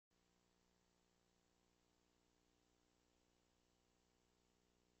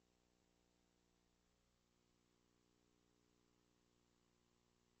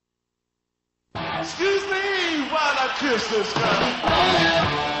Excuse me while I kiss this girl.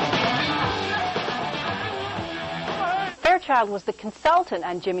 Fairchild was the consultant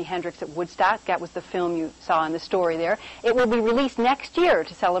on Jimi Hendrix at Woodstock. That was the film you saw in the story there. It will be released next year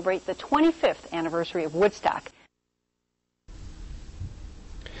to celebrate the 25th anniversary of Woodstock.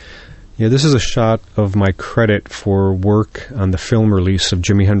 Yeah, this is a shot of my credit for work on the film release of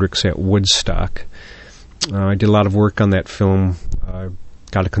Jimi Hendrix at Woodstock. I did a lot of work on that film. I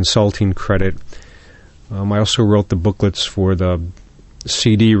got a consulting credit. I also wrote the booklets for the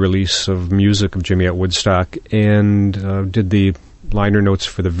CD release of music of Jimi at Woodstock and did the liner notes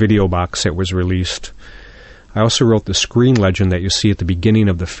for the video box that was released. I also wrote the screen legend that you see at the beginning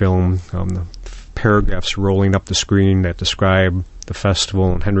of the film, the paragraphs rolling up the screen that describe the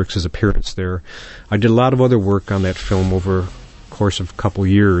festival and Hendrix's appearance there. I did a lot of other work on that film over the course of a couple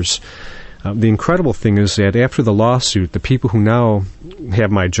years. The incredible thing is that after the lawsuit, the people who now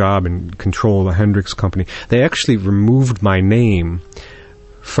have my job and control the Hendrix Company, they actually removed my name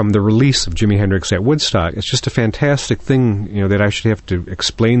from the release of Jimi Hendrix at Woodstock. It's just a fantastic thing, you know, that I should have to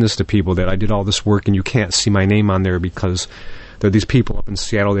explain this to people, that I did all this work and you can't see my name on there because there are these people up in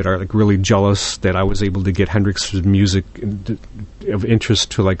Seattle that are like really jealous that I was able to get Hendrix's music of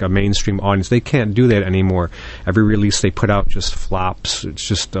interest to like a mainstream audience. They can't do that anymore. Every release they put out just flops. It's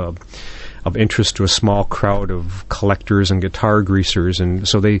just of interest to a small crowd of collectors and guitar greasers, and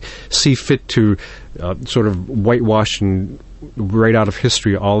so they see fit to sort of whitewash and right out of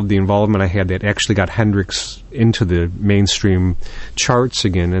history all of the involvement I had that actually got Hendrix into the mainstream charts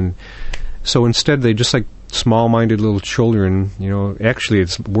again. And so instead they just like small-minded little children, you know, actually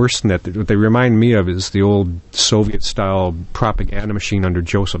it's worse than that. What they remind me of is the old Soviet-style propaganda machine under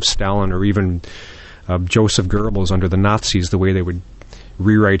Joseph Stalin, or even Joseph Goebbels under the Nazis, the way they would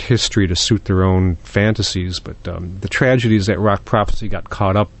rewrite history to suit their own fantasies. But the tragedy is that Rockprophecy got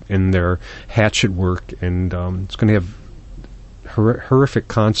caught up in their hatchet work, and it's going to have horrific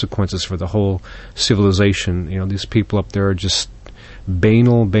consequences for the whole civilization. You know, these people up there are just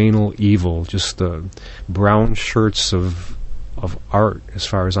banal evil, just the brown shirts of art, as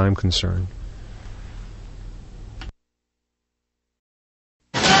far as I'm concerned.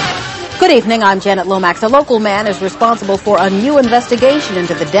 Good evening, I'm Janet Lomax. A local man is responsible for a new investigation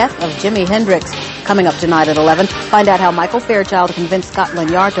into the death of Jimi Hendrix. Coming up tonight at 11, find out how Michael Fairchild convinced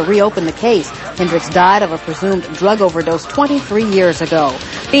Scotland Yard to reopen the case. Hendrix died of a presumed drug overdose 23 years ago.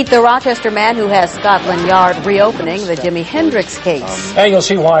 Meet the Rochester man who has Scotland Yard reopening the Jimi Hendrix case. And you'll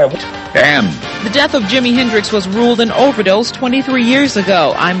see why. And the death of Jimi Hendrix was ruled an overdose 23 years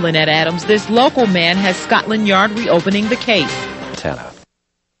ago. I'm Lynette Adams. This local man has Scotland Yard reopening the case. Montana.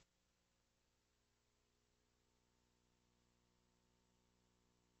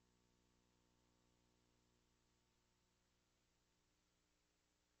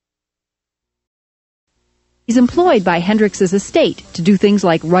 He's employed by Hendrix's estate to do things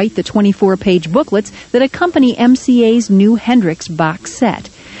like write the 24-page booklets that accompany MCA's new Hendrix box set.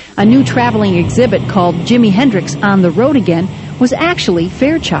 A new traveling exhibit called Jimi Hendrix on the Road Again was actually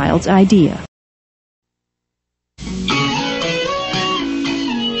Fairchild's idea.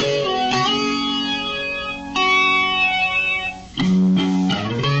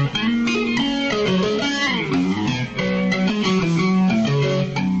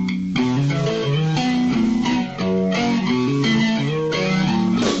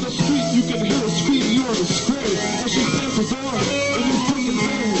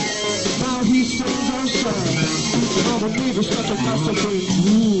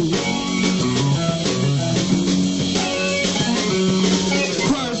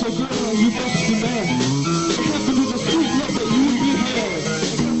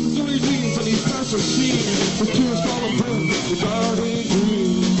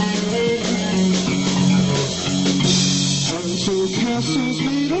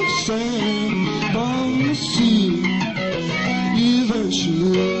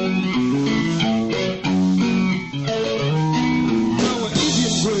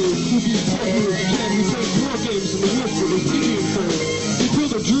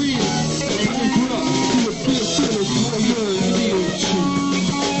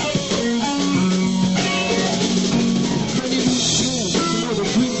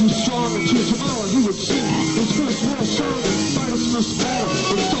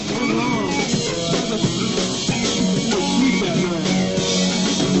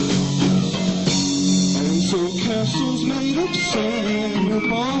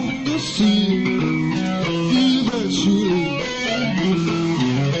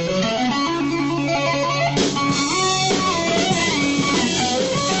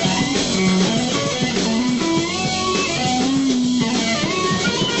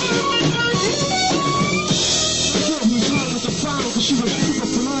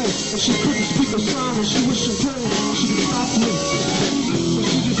 and she couldn't speak a sound, and she wished in pain she could stop me. So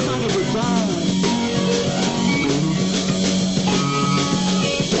she decided to die.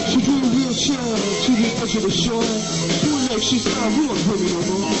 She drew a wheelchair to the edge of the shore. Doing like she said, "You won't hurt me no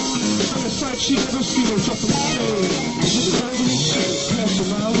more." On a sight she never seen her drop from the train. With the golden shit passing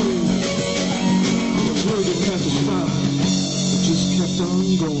my way. The bird didn't have to stop. It just kept on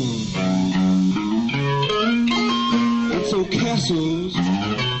going. And so castles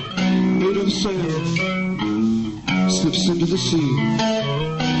made of sand slips into the sea.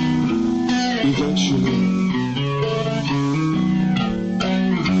 Eventually.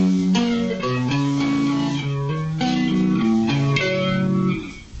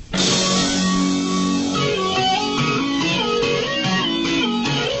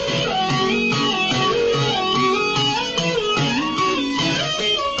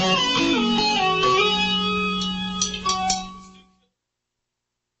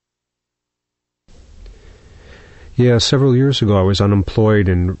 Yeah, several years ago I was unemployed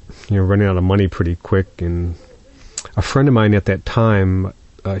and running out of money pretty quick, and a friend of mine at that time,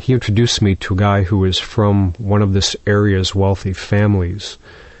 he introduced me to a guy who was from one of this area's wealthy families.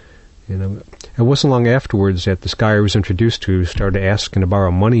 And it wasn't long afterwards that this guy I was introduced to started asking to borrow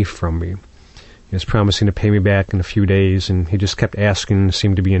money from me. He was promising to pay me back in a few days, and he just kept asking,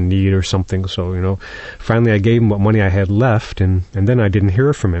 seemed to be in need or something. So, finally I gave him what money I had left, and then I didn't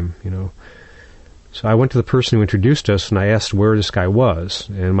hear from him, So I went to the person who introduced us, and I asked where this guy was.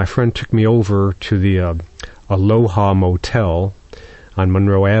 And my friend took me over to the Aloha Motel on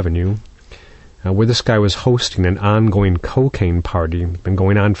Monroe Avenue, where this guy was hosting an ongoing cocaine party. It's been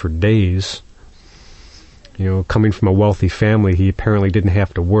going on for days. Coming from a wealthy family, he apparently didn't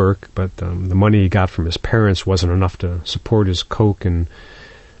have to work, but the money he got from his parents wasn't enough to support his coke and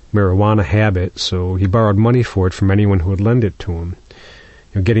marijuana habit, so he borrowed money for it from anyone who would lend it to him.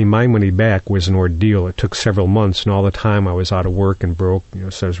 Getting my money back was an ordeal. It took several months, and all the time I was out of work and broke,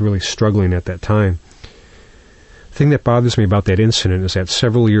 so I was really struggling at that time. The thing that bothers me about that incident is that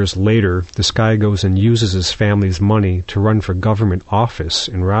several years later, this guy goes and uses his family's money to run for government office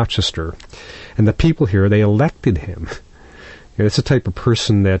in Rochester. And the people here, they elected him. It's the type of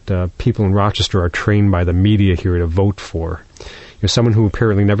person that people in Rochester are trained by the media here to vote for. Someone who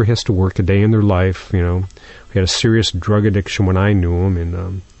apparently never has to work a day in their life, He had a serious drug addiction when I knew him,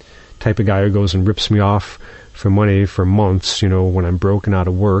 and type of guy who goes and rips me off for money for months, when I'm broke and out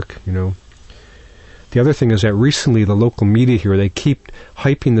of work, The other thing is that recently the local media here, they keep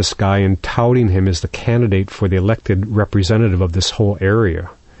hyping this guy and touting him as the candidate for the elected representative of this whole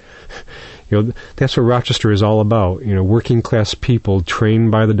area. That's what Rochester is all about, working class people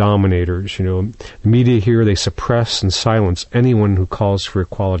trained by the dominators. The media here, they suppress and silence anyone who calls for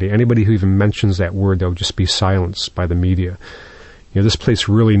equality. Anybody who even mentions that word, they'll just be silenced by the media. This place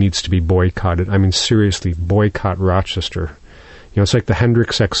really needs to be boycotted. I mean, seriously, boycott Rochester. It's like the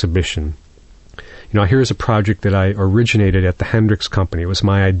Hendrix Exhibition. Here's a project that I originated at the Hendrix Company. It was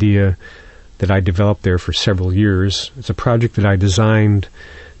my idea that I developed there for several years. It's a project that I designed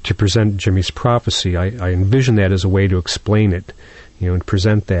to present Jimi's prophecy. I envision that as a way to explain it, and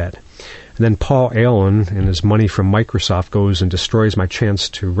present that. And then Paul Allen and his money from Microsoft goes and destroys my chance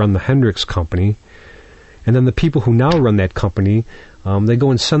to run the Hendrix Company. And then the people who now run that company, they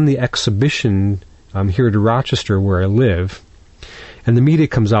go and send the exhibition here to Rochester where I live. And the media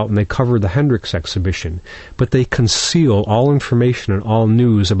comes out and they cover the Hendrix Exhibition. But they conceal all information and all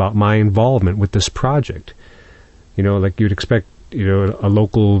news about my involvement with this project. Like you'd expect, a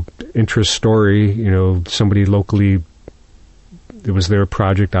local interest story, somebody locally, it was their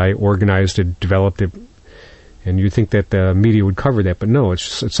project, I organized it, developed it, and you'd think that the media would cover that, but no,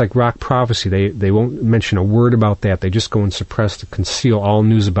 it's like Rockprophecy. They won't mention a word about that. They just go and suppress, to conceal all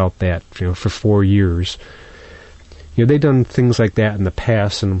news about that, for 4 years. They've done things like that in the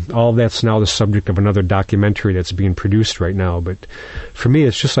past, and all of that's now the subject of another documentary that's being produced right now. But for me,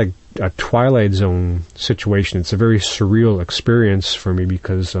 it's just like a Twilight Zone situation. It's a very surreal experience for me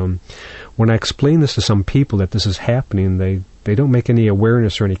because when I explain this to some people that this is happening, they don't make any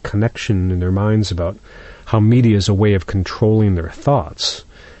awareness or any connection in their minds about how media is a way of controlling their thoughts.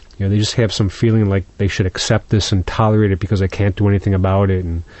 They just have some feeling like they should accept this and tolerate it because they can't do anything about it,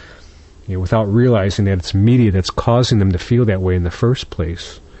 and without realizing that it's media that's causing them to feel that way in the first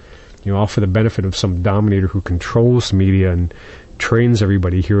place. All for the benefit of some dominator who controls media and trains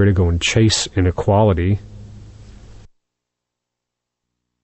everybody here to go and chase inequality.